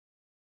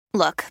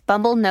Look,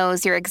 Bumble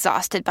knows you're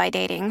exhausted by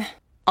dating.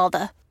 All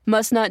the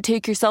must not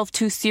take yourself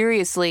too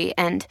seriously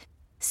and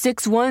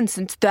 6'1"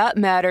 since that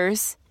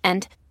matters.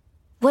 And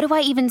what do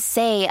I even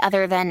say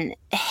other than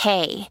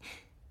hey?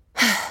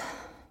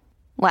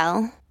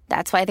 Well,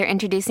 that's why they're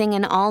introducing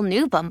an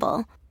all-new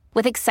Bumble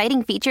with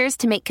exciting features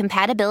to make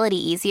compatibility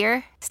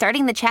easier,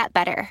 starting the chat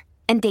better,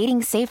 and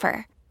dating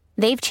safer.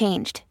 They've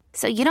changed,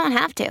 so you don't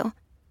have to.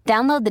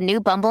 Download the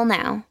new Bumble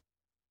now.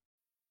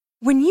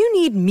 When you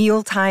need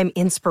mealtime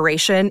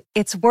inspiration,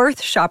 it's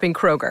worth shopping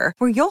Kroger,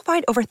 where you'll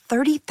find over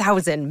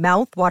 30,000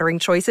 mouth-watering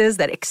choices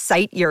that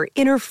excite your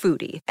inner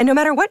foodie. And no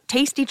matter what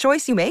tasty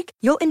choice you make,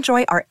 you'll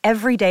enjoy our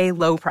everyday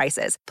low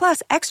prices,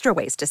 plus extra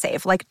ways to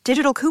save, like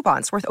digital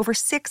coupons worth over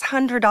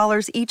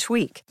 $600 each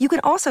week. You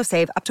can also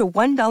save up to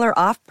 $1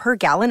 off per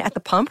gallon at the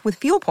pump with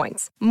fuel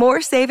points.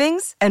 More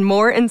savings and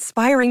more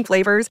inspiring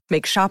flavors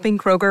make shopping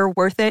Kroger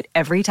worth it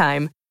every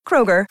time.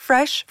 Kroger,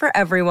 fresh for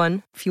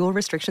everyone. Fuel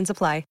restrictions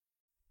apply.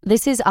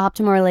 This is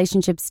Optimal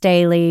Relationships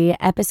Daily,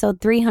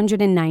 episode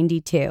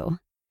 392,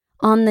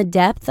 On the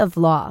Depth of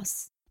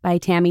Loss by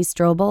Tammy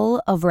Strobel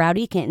of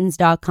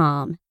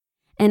RowdyKittens.com.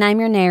 And I'm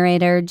your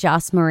narrator,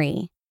 Joss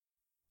Marie.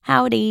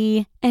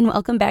 Howdy, and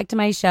welcome back to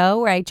my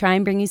show where I try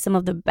and bring you some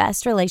of the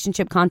best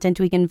relationship content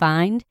we can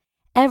find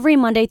every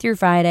Monday through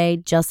Friday,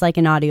 just like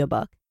an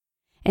audiobook.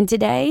 And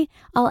today,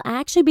 I'll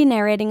actually be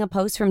narrating a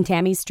post from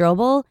Tammy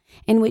Strobel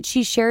in which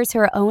she shares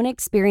her own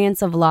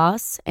experience of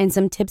loss and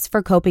some tips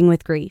for coping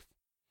with grief.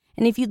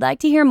 And if you'd like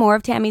to hear more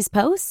of Tammy's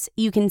posts,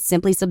 you can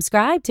simply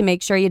subscribe to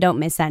make sure you don't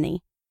miss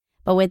any.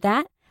 But with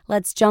that,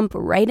 let's jump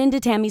right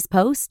into Tammy's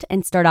post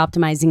and start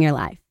optimizing your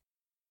life.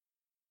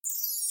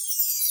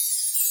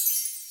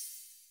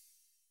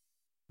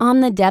 On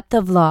the Depth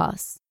of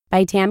Loss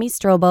by Tammy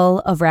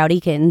Strobel of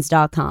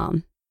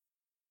RowdyKittens.com.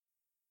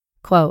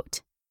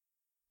 Quote,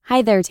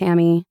 Hi there,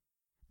 Tammy.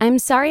 I'm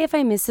sorry if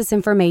I missed this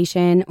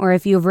information or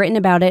if you have written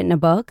about it in a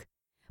book,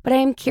 but I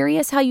am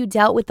curious how you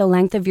dealt with the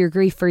length of your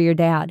grief for your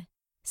dad.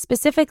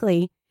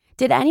 Specifically,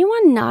 did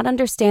anyone not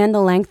understand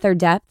the length or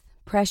depth,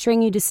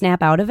 pressuring you to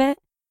snap out of it?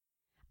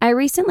 I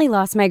recently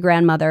lost my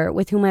grandmother,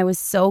 with whom I was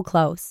so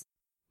close.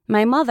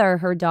 My mother,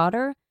 her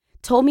daughter,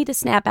 told me to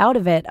snap out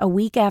of it a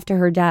week after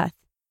her death.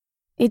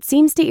 It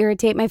seems to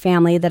irritate my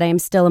family that I am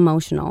still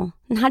emotional,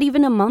 not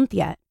even a month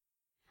yet.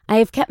 I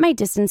have kept my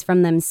distance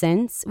from them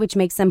since, which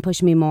makes them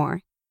push me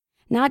more.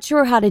 Not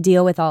sure how to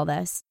deal with all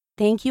this.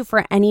 Thank you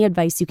for any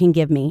advice you can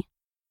give me.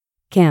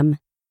 Kim.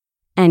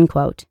 End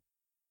quote.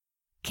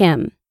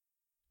 Kim,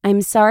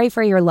 I'm sorry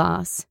for your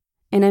loss,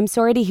 and I'm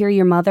sorry to hear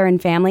your mother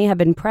and family have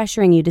been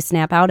pressuring you to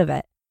snap out of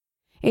it.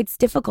 It's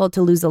difficult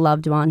to lose a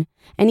loved one,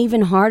 and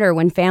even harder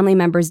when family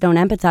members don't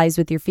empathize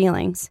with your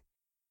feelings.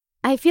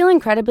 I feel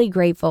incredibly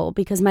grateful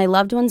because my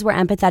loved ones were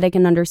empathetic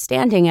and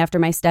understanding after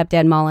my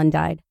stepdad Mullen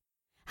died.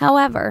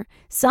 However,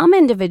 some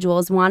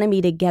individuals wanted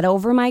me to get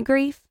over my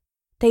grief.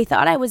 They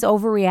thought I was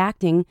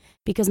overreacting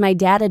because my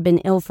dad had been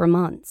ill for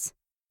months.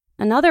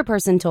 Another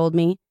person told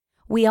me,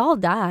 we all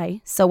die,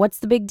 so what's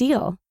the big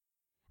deal?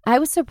 I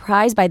was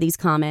surprised by these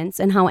comments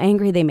and how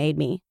angry they made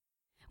me.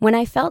 When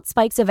I felt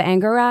spikes of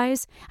anger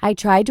rise, I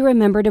tried to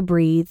remember to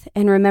breathe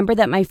and remember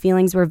that my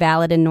feelings were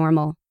valid and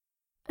normal.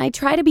 I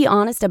try to be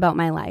honest about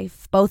my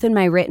life, both in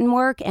my written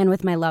work and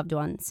with my loved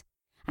ones.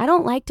 I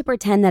don't like to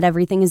pretend that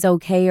everything is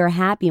okay or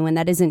happy when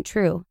that isn't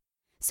true.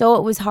 So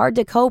it was hard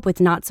to cope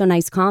with not so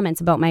nice comments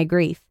about my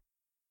grief.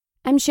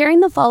 I'm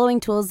sharing the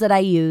following tools that I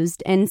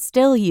used and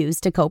still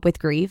use to cope with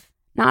grief.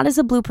 Not as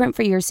a blueprint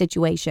for your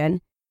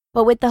situation,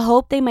 but with the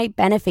hope they might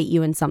benefit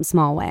you in some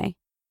small way.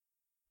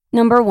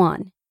 Number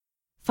 1,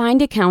 find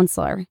a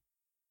counselor.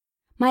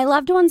 My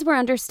loved ones were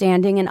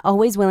understanding and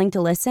always willing to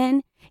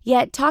listen,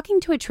 yet talking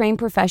to a trained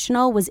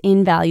professional was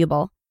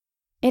invaluable.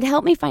 It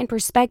helped me find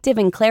perspective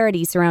and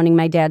clarity surrounding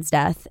my dad's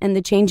death and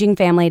the changing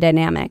family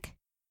dynamic.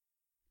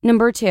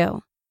 Number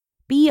 2,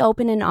 be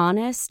open and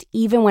honest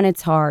even when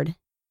it's hard.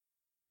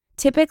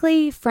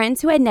 Typically,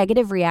 friends who had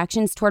negative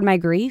reactions toward my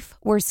grief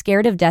were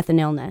scared of death and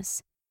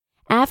illness.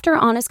 After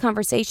honest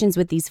conversations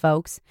with these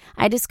folks,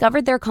 I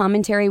discovered their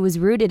commentary was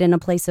rooted in a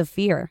place of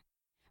fear.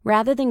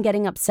 Rather than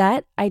getting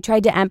upset, I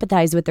tried to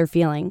empathize with their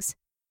feelings.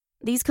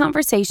 These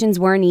conversations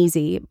weren't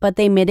easy, but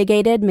they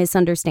mitigated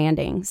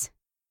misunderstandings.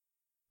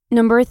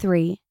 Number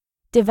 3,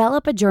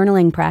 develop a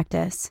journaling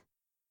practice.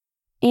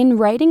 In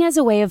Writing as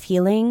a Way of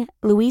Healing,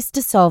 Luis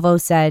de Salvo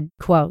said,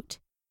 quote,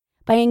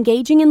 By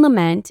engaging in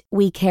lament,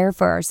 we care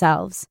for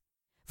ourselves.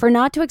 For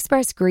not to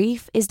express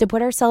grief is to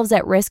put ourselves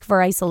at risk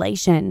for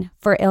isolation,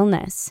 for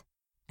illness.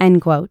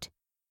 End quote.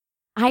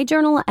 I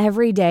journal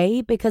every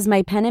day because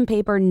my pen and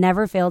paper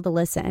never fail to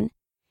listen.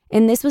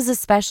 And this was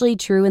especially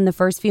true in the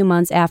first few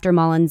months after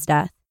Mullen's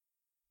death.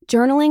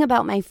 Journaling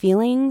about my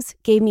feelings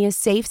gave me a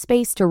safe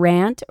space to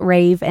rant,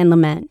 rave, and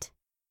lament.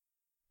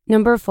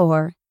 Number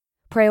 4,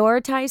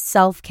 prioritize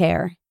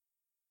self-care.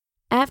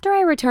 After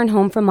I returned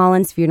home from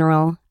Mullen's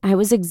funeral, I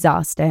was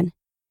exhausted.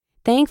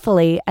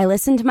 Thankfully, I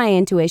listened to my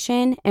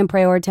intuition and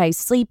prioritized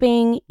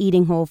sleeping,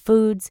 eating whole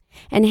foods,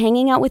 and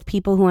hanging out with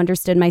people who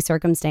understood my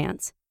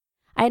circumstance.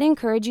 I'd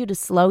encourage you to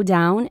slow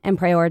down and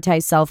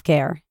prioritize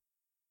self-care.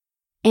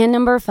 And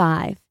number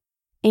 5,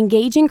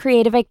 engage in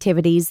creative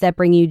activities that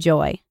bring you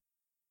joy.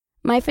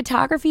 My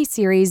photography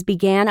series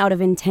began out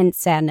of intense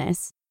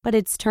sadness, but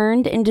it's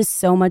turned into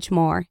so much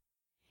more.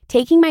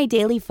 Taking my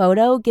daily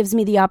photo gives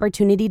me the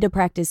opportunity to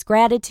practice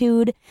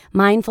gratitude,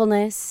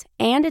 mindfulness,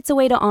 and it's a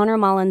way to honor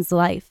Mullen's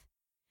life.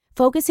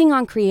 Focusing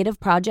on creative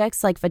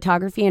projects like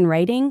photography and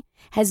writing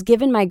has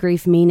given my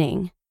grief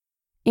meaning.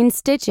 In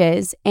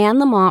Stitches, Anne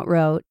Lamott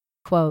wrote,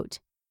 quote,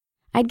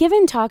 "I'd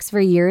given talks for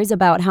years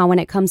about how when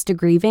it comes to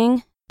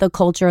grieving, the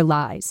culture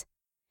lies.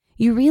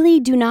 You really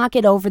do not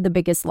get over the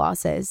biggest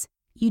losses.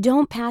 You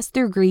don't pass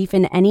through grief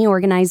in any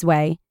organized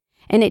way,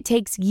 and it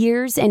takes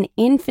years and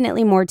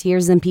infinitely more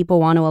tears than people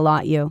want to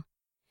allot you.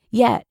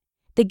 Yet,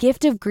 the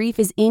gift of grief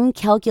is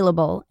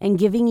incalculable and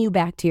giving you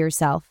back to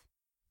yourself."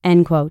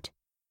 End quote.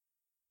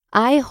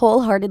 I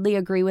wholeheartedly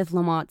agree with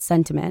Lamott's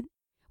sentiment.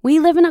 We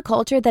live in a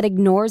culture that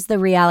ignores the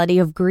reality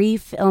of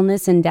grief,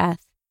 illness, and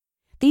death.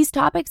 These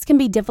topics can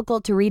be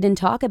difficult to read and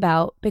talk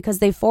about because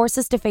they force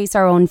us to face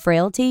our own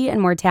frailty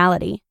and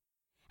mortality.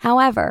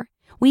 However,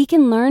 we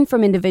can learn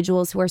from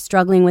individuals who are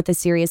struggling with a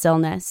serious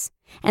illness,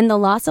 and the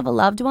loss of a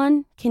loved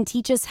one can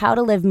teach us how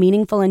to live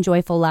meaningful and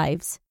joyful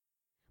lives.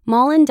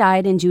 Mullen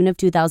died in June of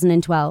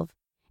 2012,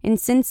 and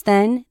since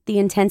then, the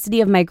intensity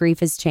of my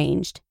grief has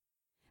changed.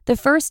 The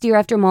first year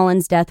after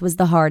Mullen's death was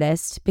the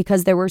hardest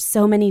because there were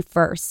so many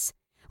firsts,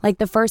 like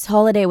the first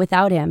holiday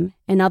without him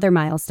and other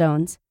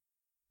milestones.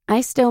 I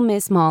still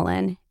miss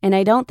Mullen, and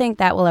I don't think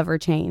that will ever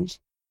change.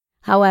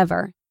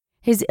 However,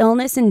 his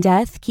illness and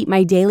death keep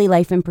my daily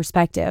life in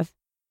perspective.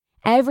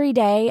 Every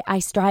day, I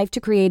strive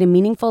to create a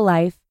meaningful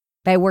life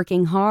by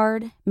working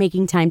hard,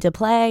 making time to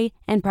play,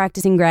 and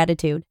practicing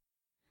gratitude.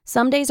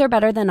 Some days are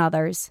better than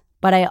others,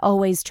 but I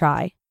always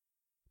try.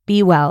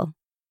 Be well.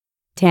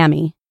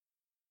 Tammy.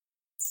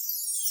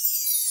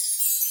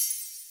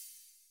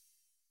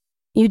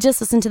 You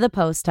just listened to the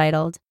post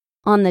titled,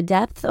 "On the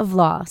Depth of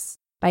Loss"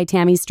 by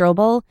Tammy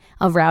Strobel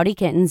of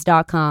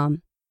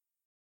RowdyKittens.com.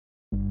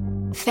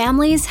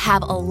 Families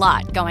have a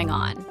lot going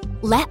on.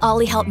 Let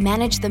Ollie help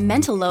manage the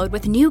mental load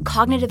with new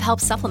cognitive help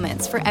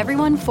supplements for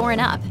everyone 4 and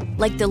up,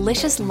 like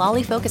delicious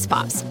Lolly Focus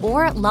Pops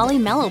or Lolly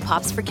Mellow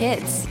Pops for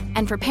kids.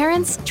 And for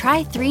parents,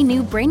 try 3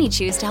 new Brainy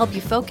Chews to help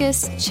you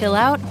focus, chill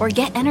out, or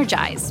get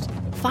energized.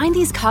 Find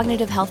these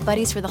cognitive health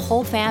buddies for the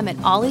whole fam at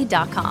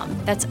ollie.com.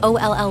 That's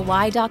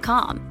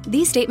OLLY.com.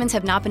 These statements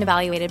have not been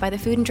evaluated by the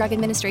Food and Drug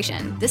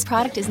Administration. This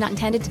product is not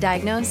intended to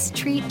diagnose,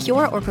 treat,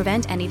 cure, or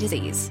prevent any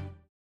disease.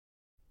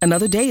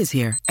 Another day is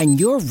here, and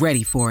you're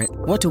ready for it.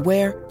 What to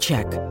wear?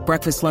 Check.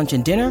 Breakfast, lunch,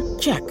 and dinner?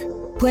 Check.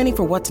 Planning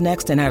for what's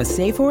next and how to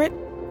save for it?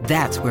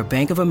 That's where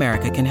Bank of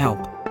America can help.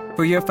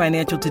 For your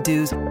financial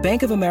to-dos,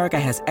 Bank of America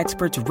has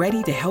experts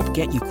ready to help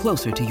get you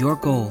closer to your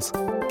goals.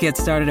 Get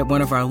started at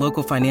one of our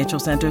local financial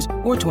centers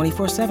or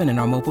 24/7 in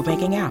our mobile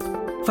banking app.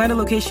 Find a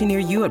location near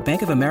you at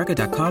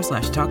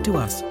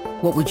bankofamerica.com/talktous.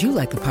 What would you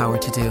like the power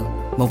to do?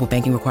 Mobile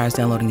banking requires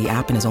downloading the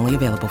app and is only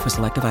available for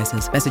select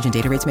devices. Message and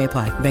data rates may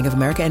apply. Bank of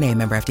America NA,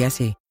 member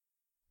FDIC.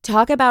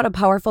 Talk about a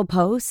powerful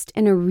post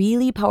and a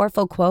really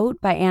powerful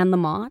quote by Anne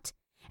Lamott,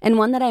 and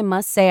one that I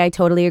must say I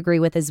totally agree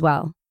with as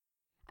well.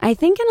 I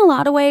think in a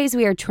lot of ways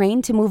we are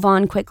trained to move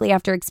on quickly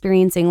after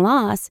experiencing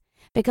loss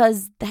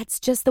because that's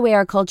just the way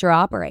our culture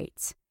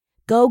operates.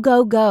 Go,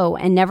 go, go,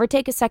 and never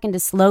take a second to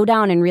slow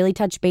down and really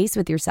touch base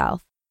with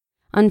yourself.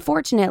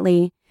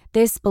 Unfortunately,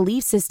 this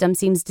belief system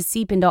seems to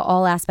seep into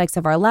all aspects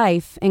of our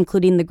life,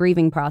 including the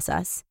grieving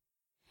process.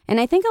 And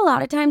I think a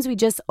lot of times we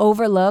just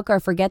overlook or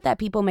forget that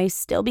people may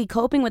still be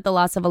coping with the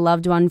loss of a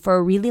loved one for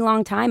a really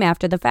long time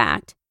after the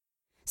fact.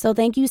 So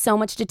thank you so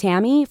much to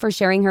Tammy for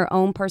sharing her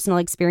own personal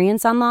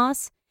experience on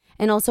loss,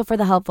 and also for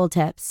the helpful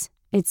tips.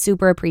 It's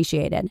super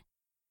appreciated.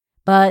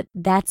 But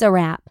that's a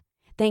wrap.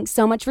 Thanks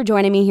so much for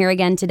joining me here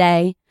again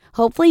today.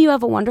 Hopefully you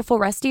have a wonderful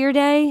rest of your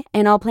day,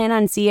 and I'll plan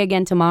on seeing you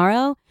again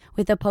tomorrow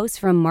with a post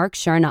from Mark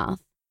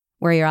Chernoff,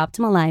 where your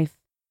optimal life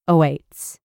awaits.